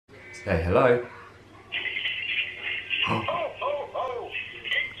Say hello. Ho, ho, ho!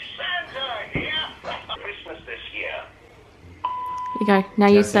 It's Santa here! Christmas this year. You go. Now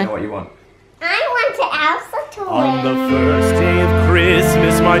you say. You know what you want. I want the ELSA toy. On the first day of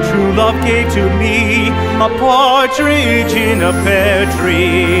Christmas, my true love gave to me a partridge in a pear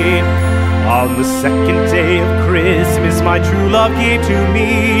tree. On the second day of Christmas, my true love gave to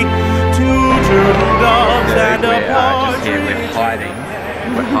me 2 turtle doves and a partridge.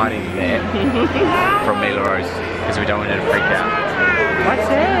 We're hiding there from Mila Rose because we don't want her to freak out. What's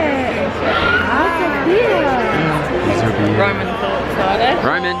it? What's a beer? Roman thoughts, excited.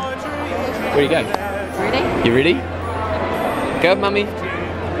 Roman, where are you going? Ready? You ready? Go, mummy.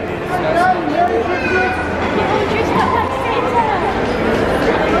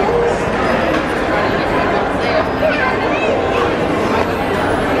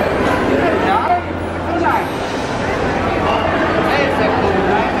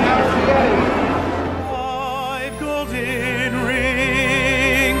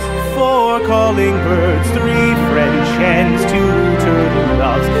 Calling birds, 3 French hens, 2 turtle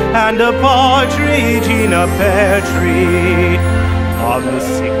doves, and a partridge in a pear tree. On the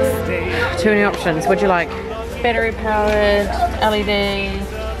 6th day. Too many options. What'd you like? Battery powered, LED.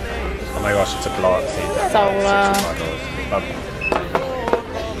 Oh my gosh, it's a blow-up seat. Solar.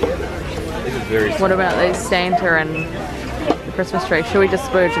 This is very What about these Santa and the Christmas tree? Should we just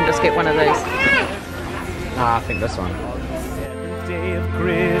splurge and just get one of these? I think this one. Day of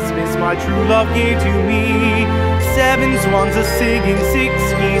Christmas, my true love gave to me 7 swans a singing, 6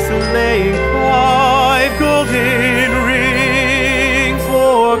 geese a laying, 5 golden rings,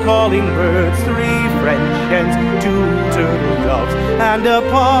 4 calling birds, 3 French hens, 2 turtle doves, and a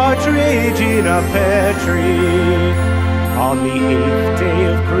partridge in a pear tree. On the 8th day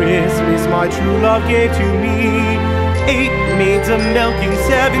of Christmas, my true love gave to me 8 maids a milking,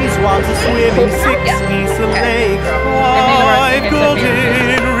 7 swans a swimming, 6 geese a laying, 5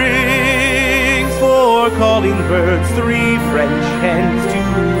 golden rings, 4 calling birds, 3 French hens, 2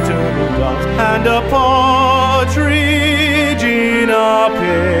 turtle doves, and a partridge